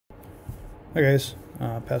Hi guys,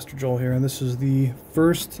 Pastor Joel here, and this is the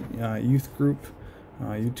first youth group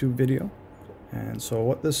YouTube video. And so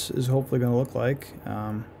what this is hopefully going to look like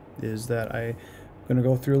is that I'm going to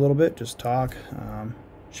go through a little bit, just talk,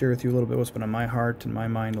 share with you a little bit what's been on my heart and my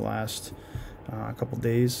mind the last couple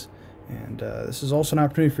days. And this is also an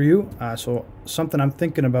opportunity for you. So something I'm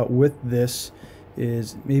thinking about with this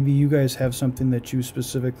is maybe you guys have something that you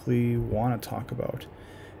specifically want to talk about.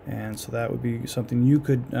 And so that would be something you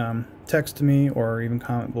could text to me or even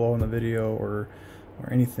comment below in the video or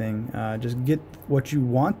anything. Just get what you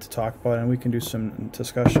want to talk about, and we can do some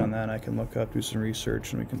discussion on that. I can look up, do some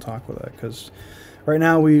research, and we can talk with that, because right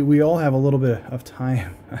now we all have a little bit of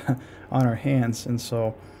time on our hands, and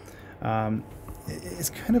so it's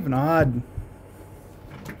kind of an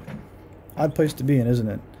odd place to be in, isn't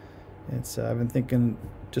it? It's I've been thinking,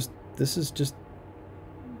 this is just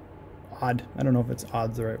odd. I don't know if it's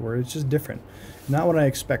odd's the right word. It's just different. Not what I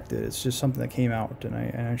expected. It's just something that came out, and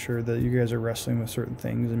I'm sure that you guys are wrestling with certain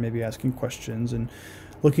things and maybe asking questions and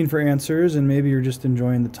looking for answers, and maybe you're just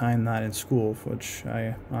enjoying the time not in school, which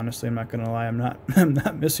I honestly, I'm not going to lie, I'm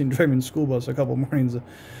not missing driving the school bus a couple mornings.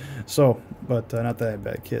 So, but not that I had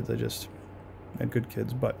bad kids. I just had good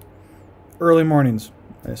kids, but early mornings.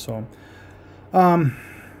 So,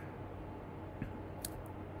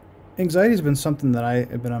 anxiety has been something that I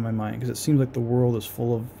have been on my mind, because it seems like the world is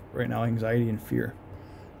full of, right now, anxiety and fear.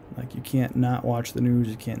 Like, you can't not watch the news,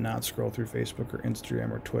 you can't not scroll through Facebook or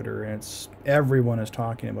Instagram or Twitter, and everyone is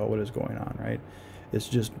talking about what is going on, right? It's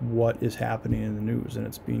just what is happening in the news, and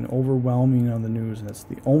it's being overwhelming on the news, and it's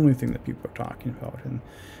the only thing that people are talking about. And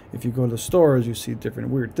if you go to the stores, you see different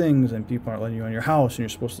weird things, and people aren't letting you in your house, and you're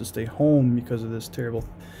supposed to stay home because of this terrible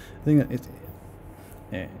thing.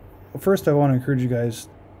 First, I want to encourage you guys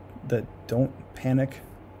that don't panic,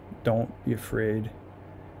 don't be afraid,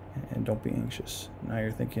 and don't be anxious. Now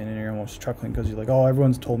you're thinking, and you're almost chuckling because you're like, oh,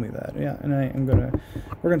 everyone's told me that. Yeah, and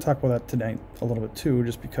we're gonna talk about that tonight a little bit too,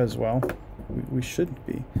 just because, well, we should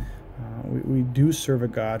be. We do serve a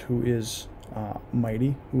God who is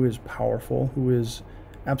mighty, who is powerful, who is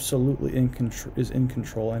absolutely in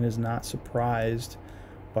control, and is not surprised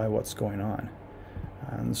by what's going on.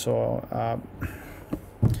 And so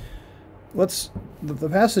the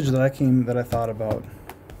passage that I thought about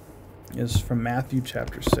is from Matthew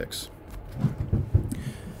chapter 6.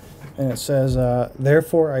 And it says,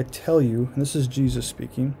 therefore I tell you, and this is Jesus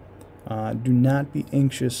speaking, do not be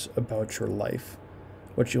anxious about your life,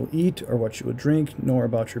 what you'll eat or what you will drink, nor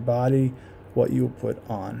about your body, what you will put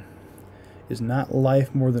on. Is not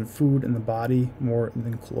life more than food, and the body more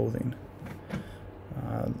than clothing?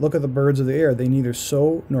 Look at the birds of the air. They neither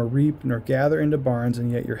sow nor reap nor gather into barns,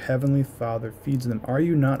 and yet your heavenly Father feeds them. Are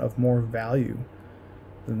you not of more value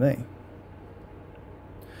than they?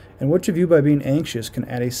 And which of you, by being anxious, can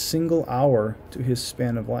add a single hour to his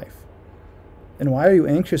span of life? And why are you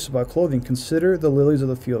anxious about clothing? Consider the lilies of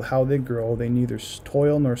the field, how they grow. They neither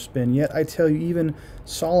toil nor spin. Yet I tell you, even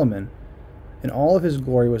Solomon, in all of his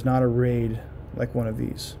glory, was not arrayed like one of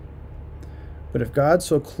these. But if God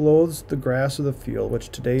so clothes the grass of the field, which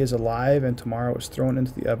today is alive and tomorrow is thrown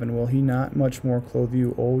into the oven, will he not much more clothe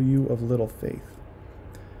you, O you of little faith?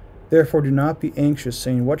 Therefore do not be anxious,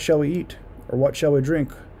 saying, what shall we eat? Or what shall we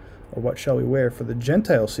drink? Or what shall we wear? For the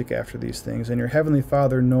Gentiles seek after these things, and your heavenly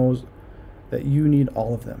Father knows that you need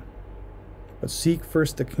all of them. But seek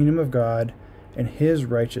first the kingdom of God and his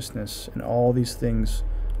righteousness, and all these things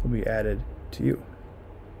will be added to you.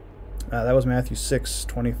 That was Matthew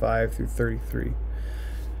 6:25 through 33.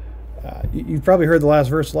 You've probably heard the last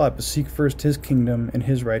verse a lot, but seek first his kingdom and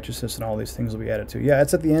his righteousness, and all these things will be added to you. Yeah,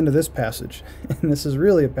 it's at the end of this passage. And this is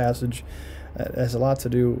really a passage that has a lot to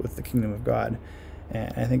do with the kingdom of God.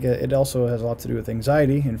 And I think it also has a lot to do with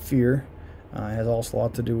anxiety and fear. It has also a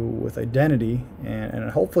lot to do with identity. And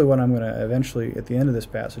hopefully what I'm going to eventually, at the end of this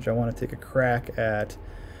passage, I want to take a crack at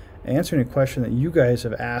answering a question that you guys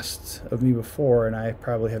have asked of me before, and I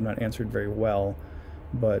probably have not answered very well.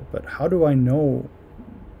 But how do I know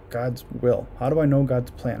God's will? How do I know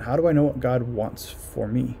God's plan? How do I know what God wants for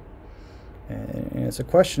me? And it's a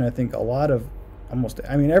question I think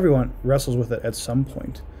everyone wrestles with it at some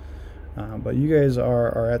point. But you guys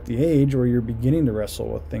are at the age where you're beginning to wrestle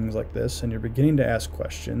with things like this, and you're beginning to ask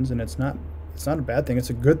questions, and it's not a bad thing.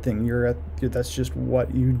 It's a good thing. That's just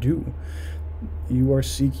what you do. You are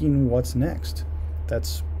seeking what's next.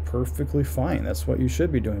 That's perfectly fine. That's what you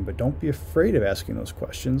should be doing. But don't be afraid of asking those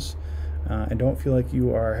questions, and don't feel like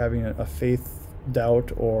you are having a faith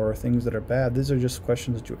doubt or things that are bad. These are just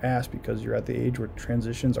questions that you ask because you're at the age where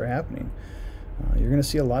transitions are happening. you're going to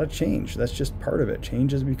see a lot of change. That's just part of it.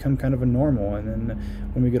 Change has become kind of a normal, and then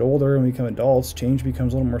when we get older and we become adults, change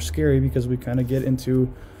becomes a little more scary because we kind of get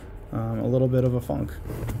into a little bit of a funk.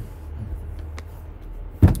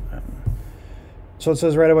 So it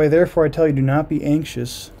says right away, therefore I tell you, do not be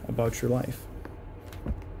anxious about your life,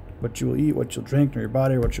 what you will eat, what you'll drink, nor your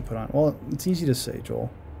body, or what you put on. Well, it's easy to say,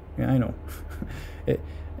 Joel. Yeah, I know.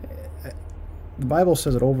 The Bible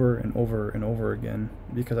says it over and over and over again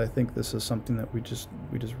because I think this is something that we just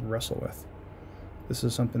wrestle with. This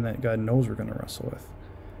is something that God knows we're going to wrestle with.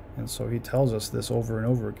 And so he tells us this over and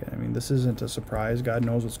over again. I mean, this isn't a surprise. God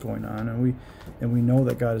knows what's going on, and we know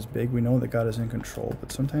that God is big. We know that God is in control.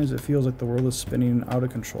 But sometimes it feels like the world is spinning out of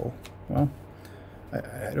control. Well,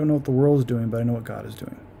 I don't know what the world is doing, but I know what God is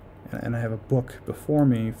doing. And I have a book before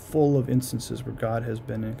me full of instances where God has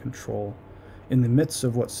been in control in the midst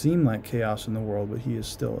of what seemed like chaos in the world, but he is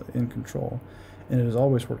still in control. And it has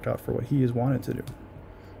always worked out for what he has wanted to do.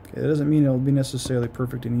 Okay, that doesn't mean it'll be necessarily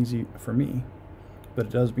perfect and easy for me, but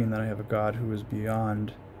it does mean that I have a God who is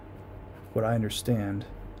beyond what I understand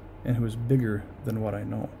and who is bigger than what I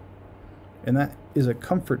know. And that is a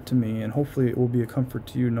comfort to me, and hopefully it will be a comfort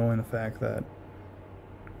to you, knowing the fact that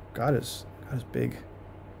God is big,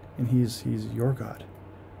 and he's your God.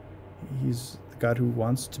 He's the God who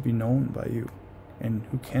wants to be known by you and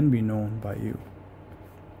who can be known by you.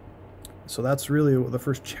 So that's really the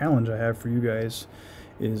first challenge I have for you guys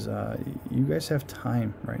is you guys have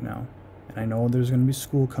time right now. And I know there's going to be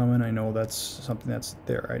school coming. I know that's something that's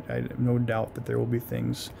there. I have no doubt that there will be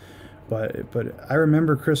things. But I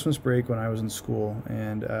remember Christmas break when I was in school,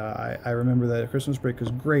 and I remember that Christmas break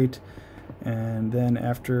was great, and then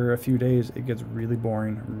after a few days it gets really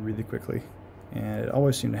boring really quickly. And it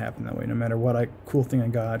always seemed to happen that way, no matter what cool thing I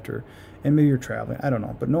got, and maybe you're traveling, I don't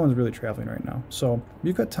know, but no one's really traveling right now. So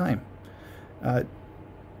you've got time.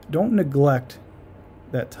 Don't neglect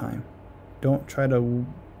that time. Don't try to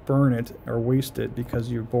burn it or waste it because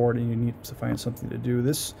you're bored and you need to find something to do.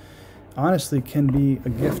 This honestly can be a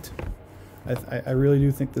gift. I really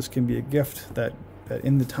do think this can be a gift, that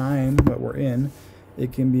in the time that we're in,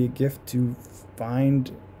 it can be a gift to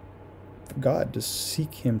find God, to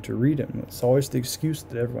seek him, to read him. It's always the excuse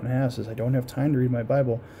that everyone has is, I don't have time to read my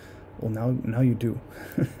Bible. Well, now you do.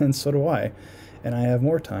 And so do I. And I have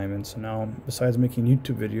more time. And so now, besides making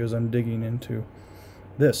YouTube videos, I'm digging into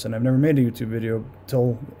this. And I've never made a YouTube video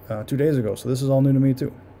till 2 days ago. So this is all new to me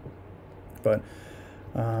too. But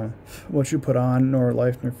what you put on, nor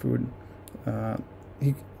life nor food.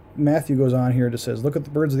 Matthew goes on here to says, look at the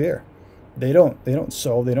birds of the air. They don't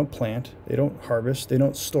sow, they don't plant, they don't harvest, they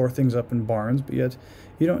don't store things up in barns, but yet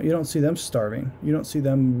you don't see them starving. You don't see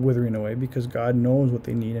them withering away because God knows what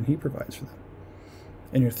they need and he provides for them.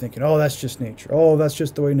 And you're thinking, oh, that's just nature. Oh, that's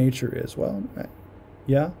just the way nature is. Well,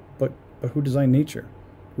 yeah, but who designed nature?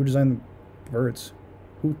 Who designed the birds?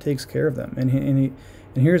 Who takes care of them? And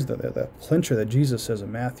here's the clincher that Jesus says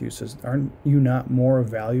in Matthew, says, aren't you not more of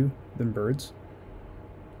value than birds?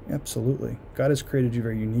 Absolutely. God has created you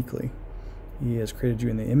very uniquely. He has created you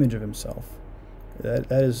in the image of himself.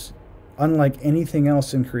 That is unlike anything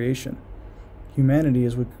else in creation. Humanity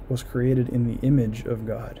was created in the image of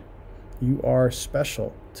God. You are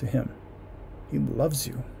special to him. He loves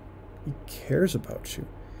you. He cares about you.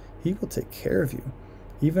 He will take care of you.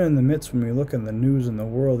 Even in the midst when we look in the news in the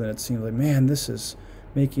world and it seems like, man, this is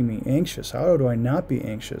making me anxious. How do I not be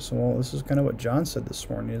anxious? Well, this is kind of what John said this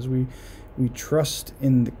morning, is we trust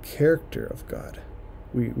in the character of God.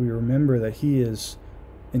 We remember that he is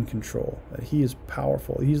in control, that he is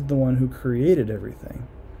powerful. He's the one who created everything.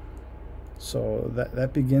 So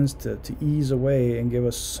that begins to ease away and give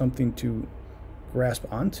us something to grasp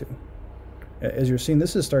onto. As you're seeing,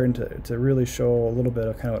 this is starting to really show a little bit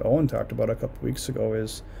of kind of what Owen talked about a couple of weeks ago,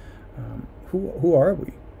 is who are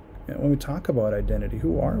we? When we talk about identity,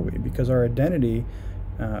 who are we? Because our identity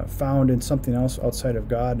found in something else outside of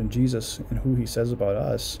God and Jesus and who he says about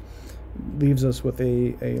us leaves us with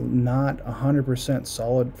a not 100%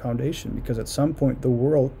 solid foundation, because at some point the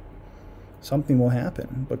world, something will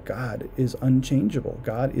happen, but God is unchangeable.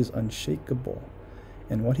 God is unshakable.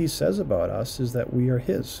 And what he says about us is that we are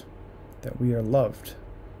his, that we are loved,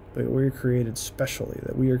 that we are created specially,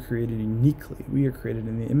 that we are created uniquely. We are created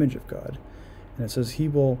in the image of God. And it says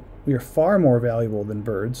we are far more valuable than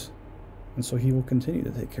birds, and so he will continue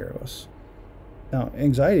to take care of us. Now,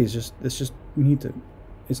 anxiety is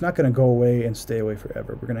it's not going to go away and stay away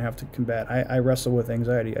forever. We're going to have to combat. I wrestle with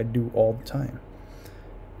anxiety. I do all the time.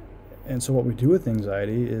 And so what we do with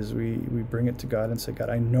anxiety is we bring it to God and say, God,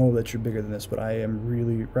 I know that you're bigger than this, but I am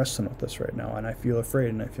really wrestling with this right now, and I feel afraid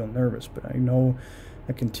and I feel nervous, but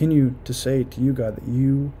I continue to say to you, God, that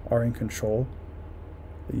you are in control,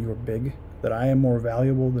 that you are big, that I am more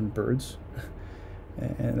valuable than birds,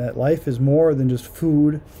 and that life is more than just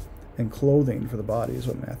food and clothing for the body, is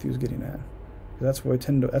what Matthew is getting at. That's what I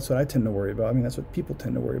tend to worry about. I mean, that's what people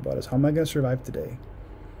tend to worry about, is how am I going to survive today?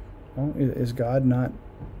 Well, is God not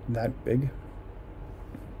that big?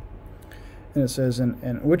 And it says,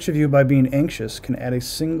 and which of you, by being anxious, can add a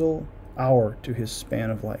single hour to his span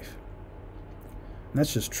of life? And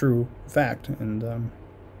that's just true fact. And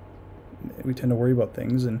we tend to worry about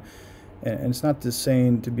things, and it's not just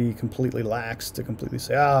saying to be completely lax, to completely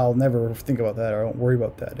say, I'll never think about that, or I won't worry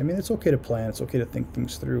about that. I mean, it's okay to plan, it's okay to think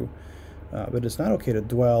things through, but it's not okay to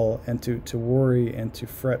dwell and to worry and to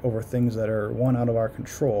fret over things that are, one, out of our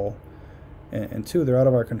control, and two, they're out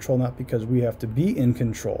of our control not because we have to be in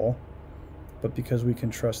control, but because we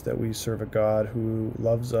can trust that we serve a God who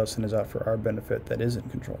loves us and is out for our benefit, that is in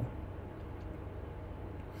control.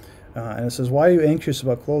 And it says, why are you anxious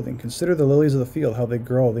about clothing? Consider the lilies of the field, how they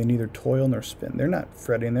grow. They neither toil nor spin. They're not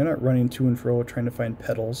fretting. They're not running to and fro trying to find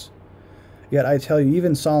petals. Yet I tell you,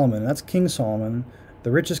 even Solomon, that's King Solomon,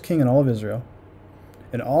 the richest king in all of Israel,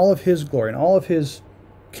 in all of his glory, in all of his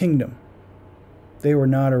kingdom, they were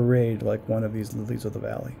not arrayed like one of these lilies of the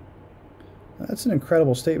valley. Now, that's an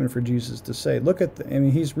incredible statement for Jesus to say. Look at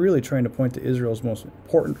he's really trying to point to Israel's most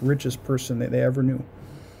important, richest person that they ever knew.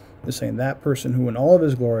 They're saying that person who in all of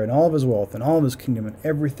his glory and all of his wealth and all of his kingdom and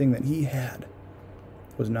everything that he had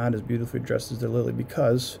was not as beautifully dressed as the lily,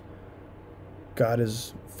 because God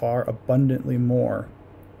is far abundantly more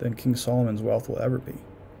than King Solomon's wealth will ever be.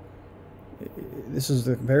 This is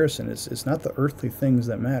the comparison. It's not the earthly things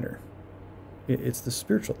that matter. It's the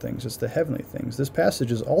spiritual things. It's the heavenly things. This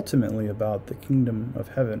passage is ultimately about the kingdom of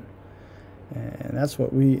heaven. And that's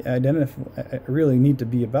what we really need to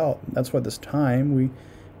be about. That's why this time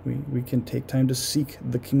we can take time to seek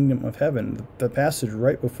the kingdom of heaven. The passage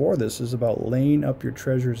right before this is about laying up your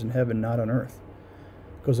treasures in heaven, not on earth.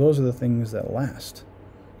 Because those are the things that last.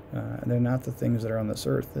 They're not the things that are on this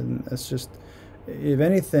earth. And it's just, if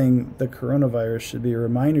anything, the coronavirus should be a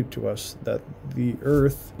reminder to us that the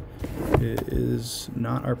earth is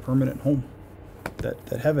not our permanent home.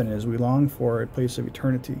 That heaven is. We long for a place of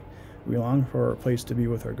eternity. We long for a place to be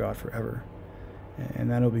with our God forever. And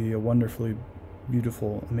that'll be a wonderfully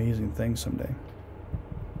beautiful, amazing thing someday.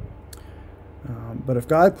 But if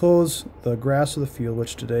God clothes the grass of the field,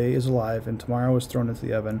 which today is alive and tomorrow is thrown into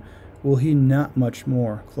the oven, will he not much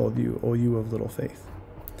more clothe you, O you of little faith?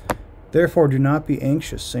 Therefore do not be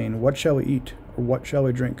anxious, saying, what shall we eat, or what shall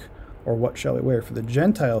we drink, or what shall we wear? For the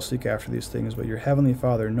Gentiles seek after these things, but your heavenly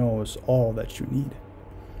Father knows all that you need.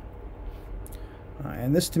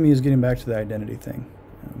 And this to me is getting back to the identity thing.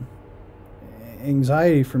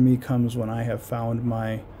 Anxiety for me comes when I have found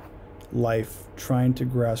my life trying to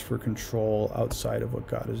grasp for control outside of what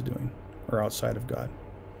God is doing, or outside of God.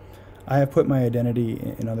 I have put my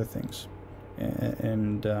identity in other things.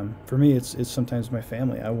 And for me, it's sometimes my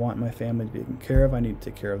family. I want my family to be taken care of. I need to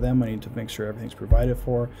take care of them. I need to make sure everything's provided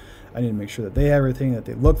for. I need to make sure that they have everything, that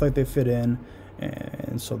they look like they fit in.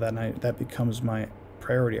 And so that becomes my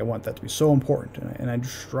priority. I want that to be so important. And I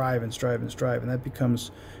strive and strive and strive. And that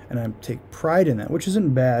becomes, and I take pride in that, which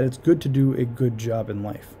isn't bad. It's good to do a good job in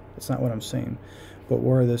life. That's not what I'm saying. But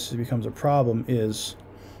where this becomes a problem is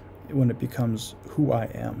when it becomes who I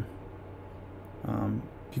am.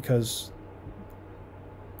 Because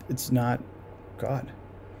it's not God.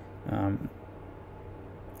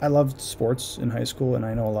 I loved sports in high school, and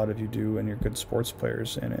I know a lot of you do, and you're good sports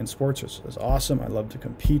players, and sports is awesome. I love to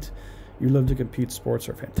compete. You love to compete. Sports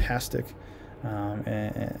are fantastic.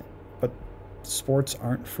 But sports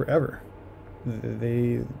aren't forever.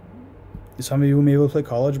 Some of you will be able to play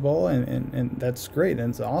college ball, and that's great, and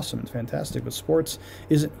it's awesome, it's fantastic, but sports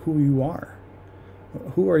isn't who you are.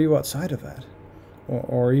 Who are you outside of that?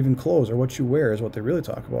 Or even clothes, or what you wear is what they really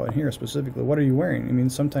talk about in here specifically. What are you wearing? I mean,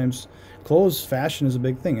 sometimes clothes, fashion is a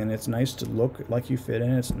big thing, and it's nice to look like you fit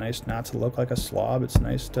in. It's nice not to look like a slob. It's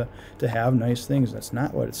nice to have nice things. That's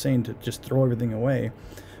not what it's saying, to just throw everything away.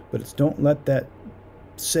 But it's, don't let that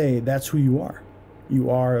say that's who you are.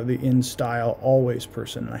 You are the in-style, always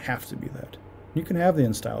person, and I have to be that. You can have the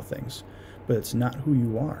in-style things, but it's not who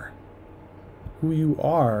you are. Who you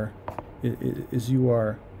are is you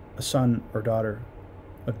are a son or daughter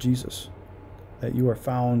of Jesus, that you are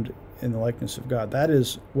found in the likeness of God. That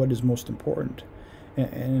is what is most important.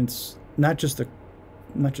 And it's not just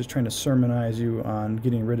trying to sermonize you on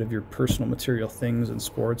getting rid of your personal material things and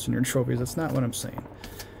sports and your trophies. That's not what I'm saying.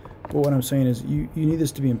 But what I'm saying is you need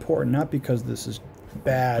this to be important, not because this is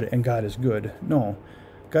bad and God is good. No.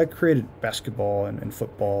 God created basketball and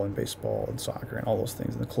football and baseball and soccer and all those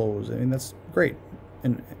things, and the clothes. I mean, that's great.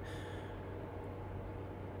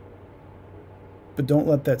 But don't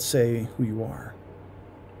let that say who you are.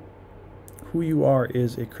 Who you are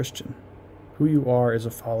is a Christian. Who you are is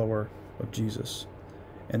a follower of Jesus.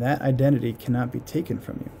 And that identity cannot be taken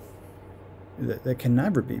from you. That can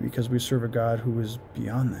never be, because we serve a God who is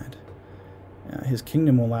beyond that. His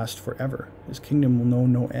kingdom will last forever. His kingdom will know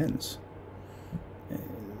no ends.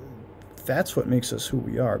 That's what makes us who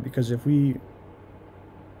we are, because if we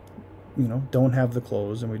don't have the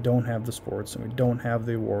clothes, and we don't have the sports, and we don't have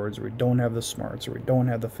the awards, or we don't have the smarts, or we don't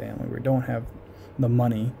have the family, or we don't have the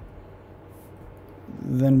money,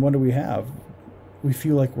 then what do we have? We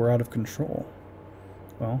feel like we're out of control.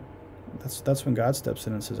 Well, that's when God steps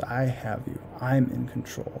in and says, I have you. I'm in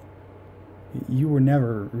control. You were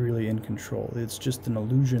never really in control. It's just an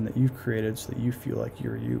illusion that you've created so that you feel like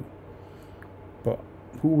you're you. But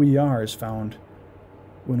who we are is found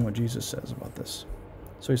in what Jesus says about this.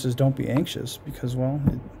 So he says, don't be anxious, because, well,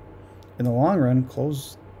 in the long run,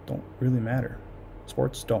 clothes don't really matter.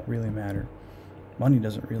 Sports don't really matter. Money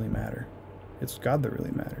doesn't really matter. It's God that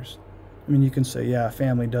really matters. I mean, you can say, yeah,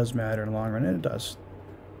 family does matter in the long run, and it does.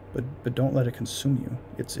 But don't let it consume you.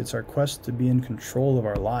 It's our quest to be in control of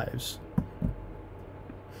our lives.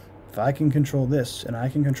 If I can control this, and I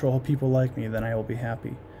can control how people like me, then I will be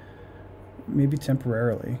happy. Maybe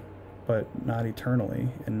temporarily, but not eternally,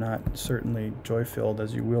 and not certainly joy-filled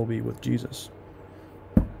as you will be with Jesus.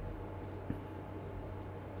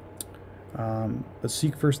 But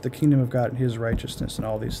seek first the kingdom of God and his righteousness, and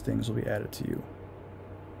all these things will be added to you.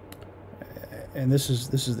 And this is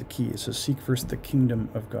the key. It says, seek first the kingdom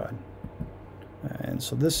of God. And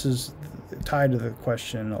so this is tied to the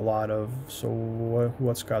question a lot of, so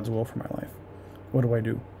what's God's will for my life? What do I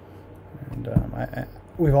do? And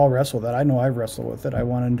we've all wrestled that. I know I've wrestled with it. I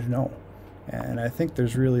wanted to know. And I think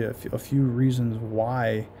there's really a few reasons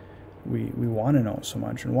why we want to know so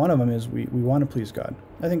much. And one of them is we want to please God.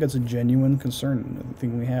 I think that's a genuine concern,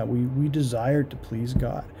 thing we have. We desire to please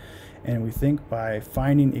God. And we think by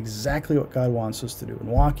finding exactly what God wants us to do and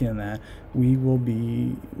walking in that, we will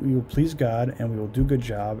please God, and we will do a good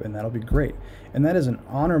job, and that'll be great. And that is an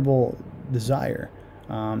honorable desire.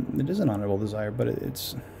 It is an honorable desire, but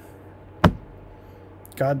it's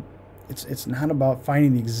God. It's not about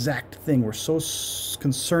finding the exact thing. We're so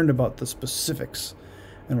concerned about the specifics,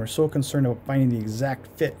 and we're so concerned about finding the exact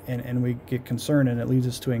fit, and we get concerned, and it leads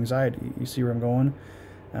us to anxiety. You see where I'm going?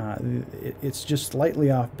 It's just slightly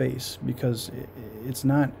off base, because it's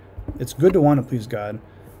good to want to please God,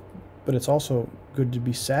 but it's also good to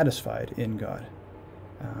be satisfied in God.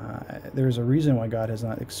 There's a reason why God has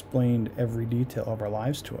not explained every detail of our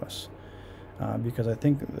lives to us, because I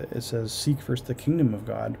think it says, seek first the kingdom of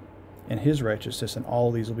God and his righteousness, and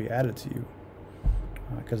all these will be added to you.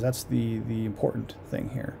 Because that's the important thing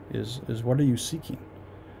here, is what are you seeking?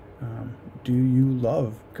 Do you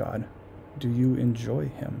love God? Do you enjoy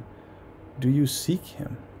him? Do you seek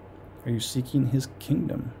him? Are you seeking his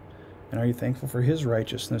kingdom? And are you thankful for his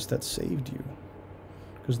righteousness that saved you?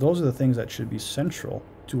 Because those are the things that should be central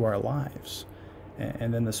to our lives.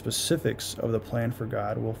 And then the specifics of the plan for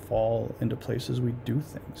God will fall into places we do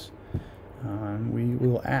things. We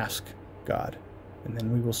will ask God, and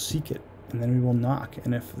then we will seek it, and then we will knock.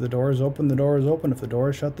 And if the door is open, the door is open. If the door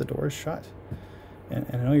is shut, the door is shut. And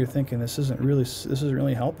I know you're thinking, this isn't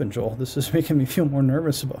really helping, Joel. This is making me feel more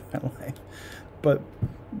nervous about my life. But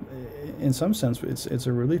in some sense, it's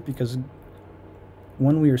a relief, because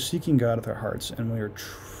when we are seeking God with our hearts, and we are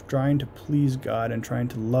trying to please God, and trying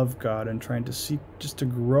to love God, and trying to seek just to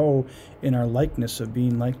grow in our likeness of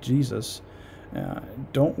being like Jesus,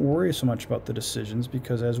 don't worry so much about the decisions,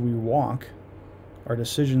 because as we walk, our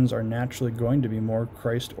decisions are naturally going to be more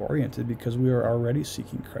Christ-oriented, because we are already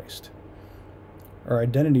seeking Christ. Our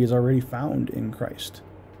identity is already found in Christ.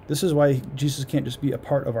 This is why Jesus can't just be a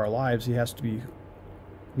part of our lives. He has to be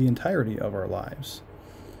the entirety of our lives.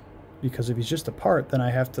 Because if he's just a part, then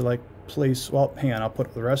I have to place, well, hang on, I'll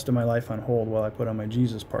put the rest of my life on hold while I put on my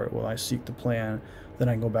Jesus part, while I seek the plan, then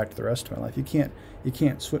I can go back to the rest of my life. You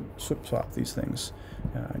can't swap these things.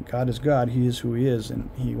 God is God. He is who he is, and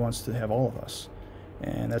he wants to have all of us.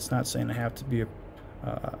 And that's not saying I have to be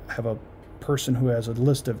have a person who has a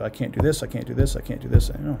list of, I can't do this, I can't do this, I can't do this.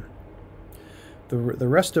 I know. The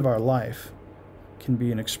rest of our life can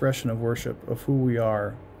be an expression of worship of who we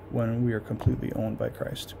are when we are completely owned by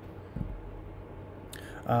Christ.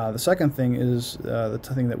 The second thing is the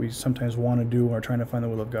thing that we sometimes want to do when we're trying to find the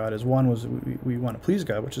will of God is, one was we want to please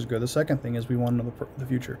God, which is good. The second thing is we want to know the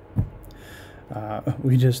future.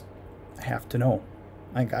 We just have to know.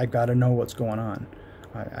 I got to know what's going on.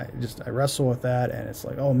 I wrestle with that, and it's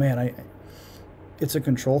like, oh man, it's a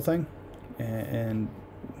control thing, and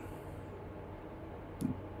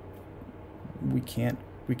we can't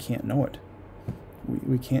know it.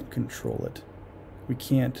 We can't control it. We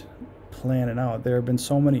can't plan it out. There have been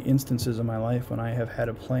so many instances in my life when I have had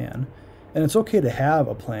a plan, and it's okay to have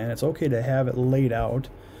a plan. It's okay to have it laid out,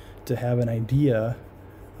 to have an idea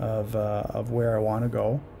of where I want to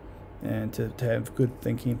go, and to have good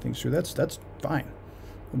thinking things through. That's fine,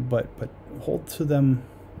 but hold to them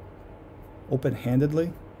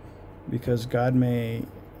open-handedly, because God may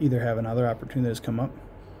either have another opportunity that's come up,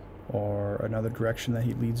 or another direction that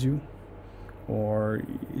he leads you, or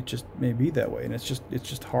it just may be that way. And it's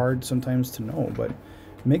just hard sometimes to know. But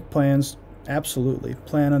make plans, absolutely.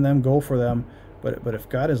 Plan on them, go for them. But if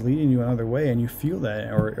God is leading you another way and you feel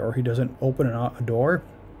that, or he doesn't open a door,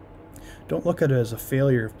 don't look at it as a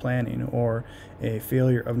failure of planning or a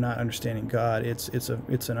failure of not understanding God. It's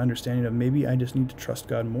an understanding of, maybe I just need to trust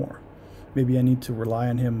God more. Maybe I need to rely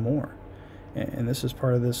on him more. And this is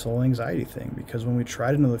part of this whole anxiety thing, because when we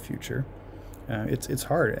try to know the future, it's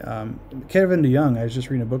hard. Kevin DeYoung, I was just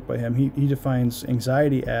reading a book by him. He defines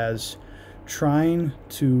anxiety as trying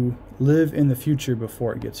to live in the future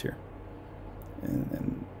before it gets here.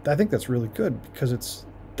 And I think that's really good, because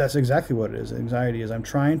that's exactly what it is. Anxiety is, I'm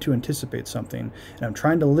trying to anticipate something, and I'm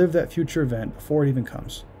trying to live that future event before it even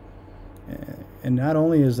comes. And not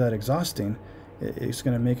only is that exhausting, it's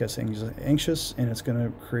going to make us anxious, and it's going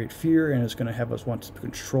to create fear, and it's going to have us want to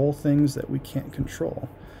control things that we can't control,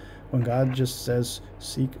 when God just says,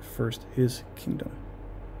 seek first his kingdom.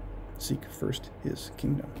 Seek first his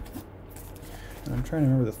kingdom. And I'm trying to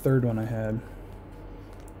remember the third one I had.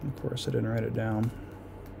 Of course, I didn't write it down.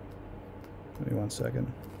 Give me 1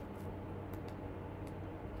 second.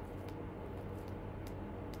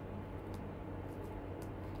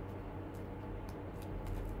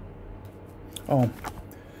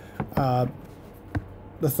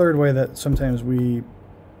 The third way that sometimes we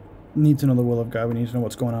need to know the will of God, we need to know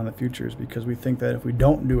what's going on in the future, is because we think that if we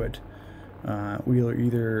don't do it, we'll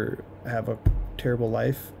either have a terrible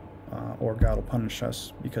life, or God will punish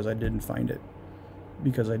us because I didn't find it,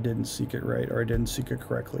 because I didn't seek it right, or I didn't seek it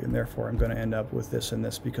correctly, and therefore I'm going to end up with this and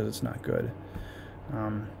this because it's not good.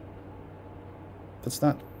 It's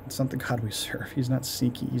not the God we serve. He's not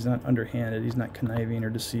sneaky. He's not underhanded. He's not conniving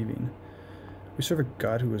or deceiving. We serve a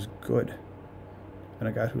God who is good, and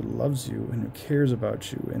a God who loves you and who cares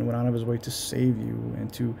about you and went out of his way to save you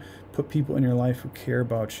and to put people in your life who care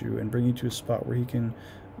about you and bring you to a spot where he can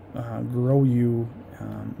grow you.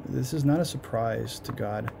 This is not a surprise to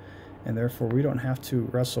God, and therefore we don't have to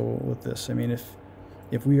wrestle with this. I mean,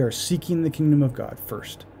 if we are seeking the kingdom of God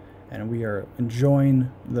first, and we are enjoying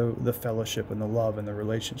the fellowship and the love and the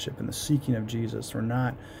relationship and the seeking of Jesus, we're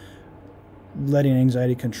not letting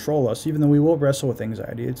anxiety control us, even though we will wrestle with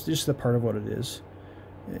anxiety. It's just a part of what it is.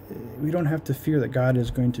 We don't have to fear that God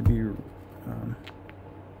is going to be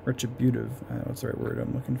retributive. What's the right word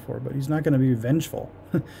I'm looking for? But he's not going to be vengeful.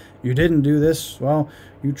 You didn't do this. Well,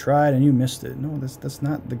 you tried and you missed it. No, that's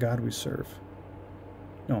not the God we serve.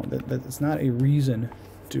 No, that's not a reason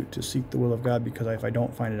to seek the will of God, because if I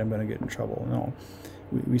don't find it, I'm going to get in trouble. No,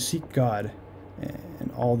 we seek God,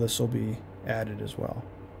 and all this will be added as well.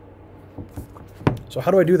 So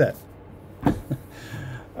how do I do that?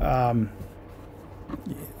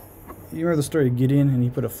 You remember the story of Gideon, and he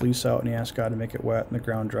put a fleece out and he asked God to make it wet and the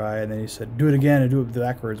ground dry, and then he said, do it again and do it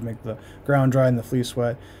backwards, make the ground dry and the fleece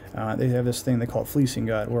wet. They have this thing they call it fleecing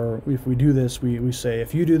God, where if we do this, we say,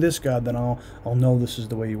 if you do this, God, then I'll know this is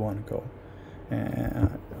the way you want to go.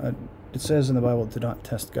 And it says in the Bible to not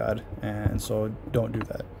test God, and so don't do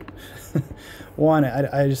that. One,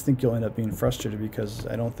 I just think you'll end up being frustrated, because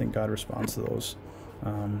I don't think God responds to those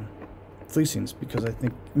fleecings, because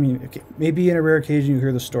okay, maybe in a rare occasion you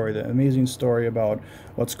hear the story, the amazing story about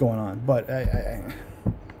what's going on, but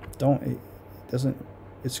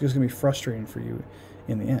it's just gonna be frustrating for you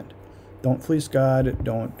in the end. Don't fleece God.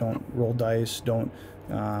 Don't roll dice. Don't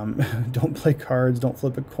play cards. Don't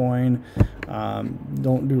flip a coin.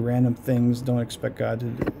 Don't do random things. Don't expect God to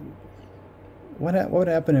do. What would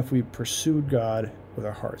happen if we pursued God with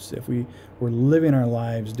our hearts? If we were living our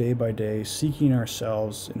lives day by day, seeking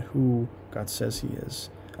ourselves and who God says he is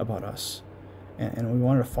about us. And we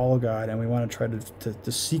wanted to follow God, and we want to try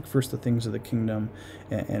to seek first the things of the kingdom,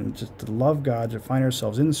 and just to love God, to find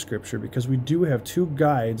ourselves in the Scripture, because we do have two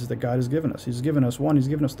guides that God has given us. He's given us one, he's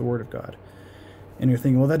given us the Word of God. And you're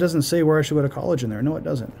thinking, well, that doesn't say where I should go to college in there. No, it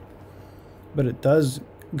doesn't. But it does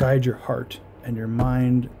guide your heart and your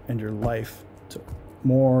mind and your life to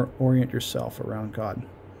more orient yourself around God.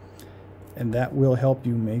 And that will help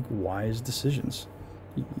you make wise decisions.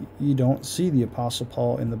 You don't see the Apostle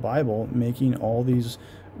Paul in the Bible making all these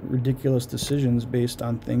ridiculous decisions based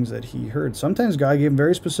on things that he heard. Sometimes God gave him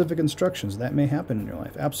very specific instructions. That may happen in your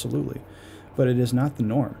life, absolutely. But it is not the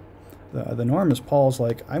norm. The norm is Paul's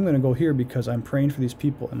like, I'm going to go here because I'm praying for these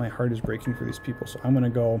people and my heart is breaking for these people. So I'm going to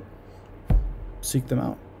go seek them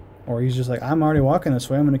out. Or he's just like, I'm already walking this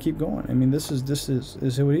way. I'm going to keep going. I mean, this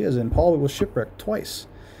is who he is. And Paul was shipwrecked twice.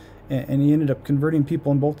 And he ended up converting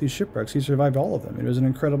people in both these shipwrecks. He survived all of them. It was an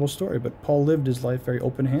incredible story. But Paul lived his life very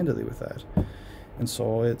open-handedly with that. And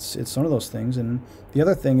so it's one of those things. And the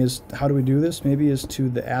other thing is, how do we do this? Maybe is to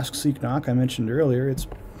the ask, seek, knock I mentioned earlier. It's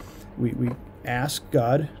we ask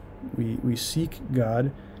God, we seek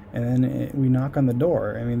God, and then we knock on the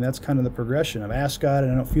door. I mean, that's kind of the progression of ask God,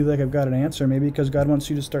 and I don't feel like I've got an answer. Maybe because God wants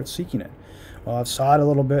you to start seeking it. Well, I've sought it a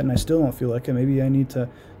little bit, and I still don't feel like it. Maybe I need to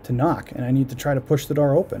knock, and I need to try to push the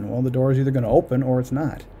door open. Well, the door is either going to open or it's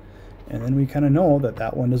not. And then we kind of know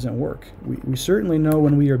that one doesn't work. We certainly know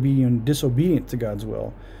when we are being disobedient to God's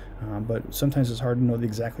will, but sometimes it's hard to know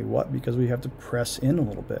exactly what, because we have to press in a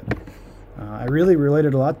little bit. I really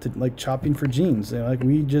related a lot to like shopping for jeans. Like,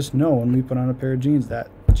 we just know when we put on a pair of jeans,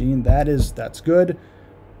 that's good,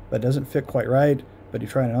 but doesn't fit quite right. But you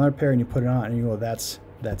try another pair and you put it on and you go, that's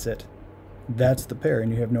it. That's the pair,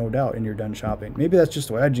 and you have no doubt, and you're done shopping. Maybe that's just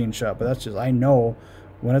the way I jean shop, but that's just, I know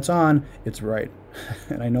when it's on, it's right.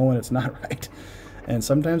 And I know when it's not right. And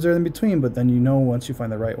sometimes they're in between, but then you know once you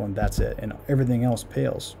find the right one, that's it. And everything else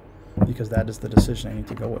pales, because that is the decision I need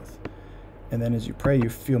to go with. And then as you pray, you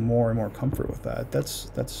feel more and more comfort with that.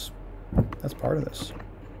 That's part of this.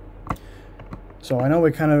 So I know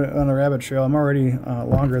we kind of on a rabbit trail. I'm already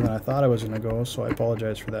longer than I thought I was going to go, so I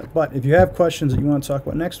apologize for that. But if you have questions that you want to talk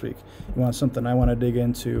about next week, you want something I want to dig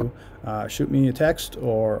into, shoot me a text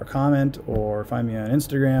or a comment, or find me on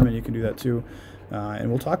Instagram, and you can do that too, and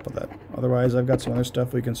we'll talk about that. Otherwise, I've got some other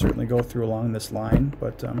stuff we can certainly go through along this line,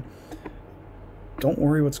 but don't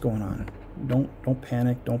worry what's going on. Don't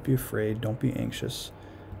panic. Don't be afraid. Don't be anxious.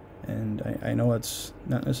 And I know it's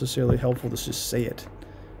not necessarily helpful to just say it,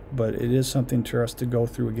 but it is something for us to go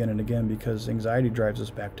through again and again, because anxiety drives us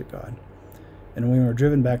back to God. And when we're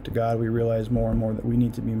driven back to God, we realize more and more that we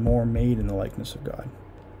need to be more made in the likeness of God.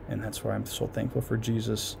 And that's why I'm so thankful for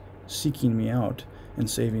Jesus seeking me out and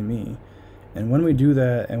saving me. And when we do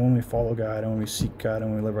that, and when we follow God, and when we seek God,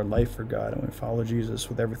 and we live our life for God, and we follow Jesus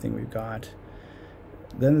with everything we've got,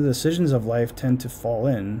 then the decisions of life tend to fall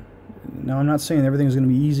in. Now, I'm not saying everything's going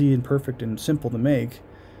to be easy and perfect and simple to make,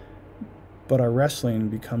 but our wrestling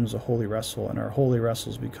becomes a holy wrestle, and our holy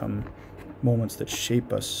wrestles become moments that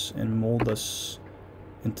shape us and mold us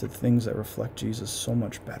into things that reflect Jesus so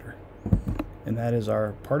much better. And that is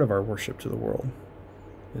part of our worship to the world,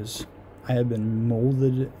 is I have been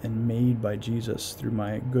molded and made by Jesus through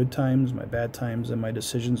my good times, my bad times, and my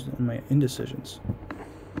decisions and my indecisions.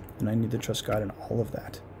 And I need to trust God in all of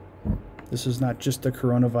that. This is not just a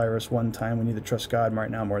coronavirus one time. We need to trust God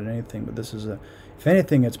right now more than anything. But this is if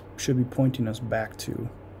anything, it should be pointing us back to,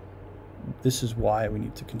 this is why we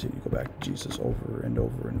need to continue to go back to Jesus over and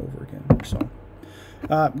over and over again. So,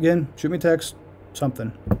 again, shoot me a text,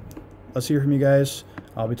 something. Let's hear from you guys.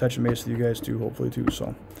 I'll be touching base with you guys too, hopefully too.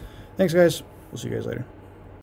 So, thanks guys. We'll see you guys later.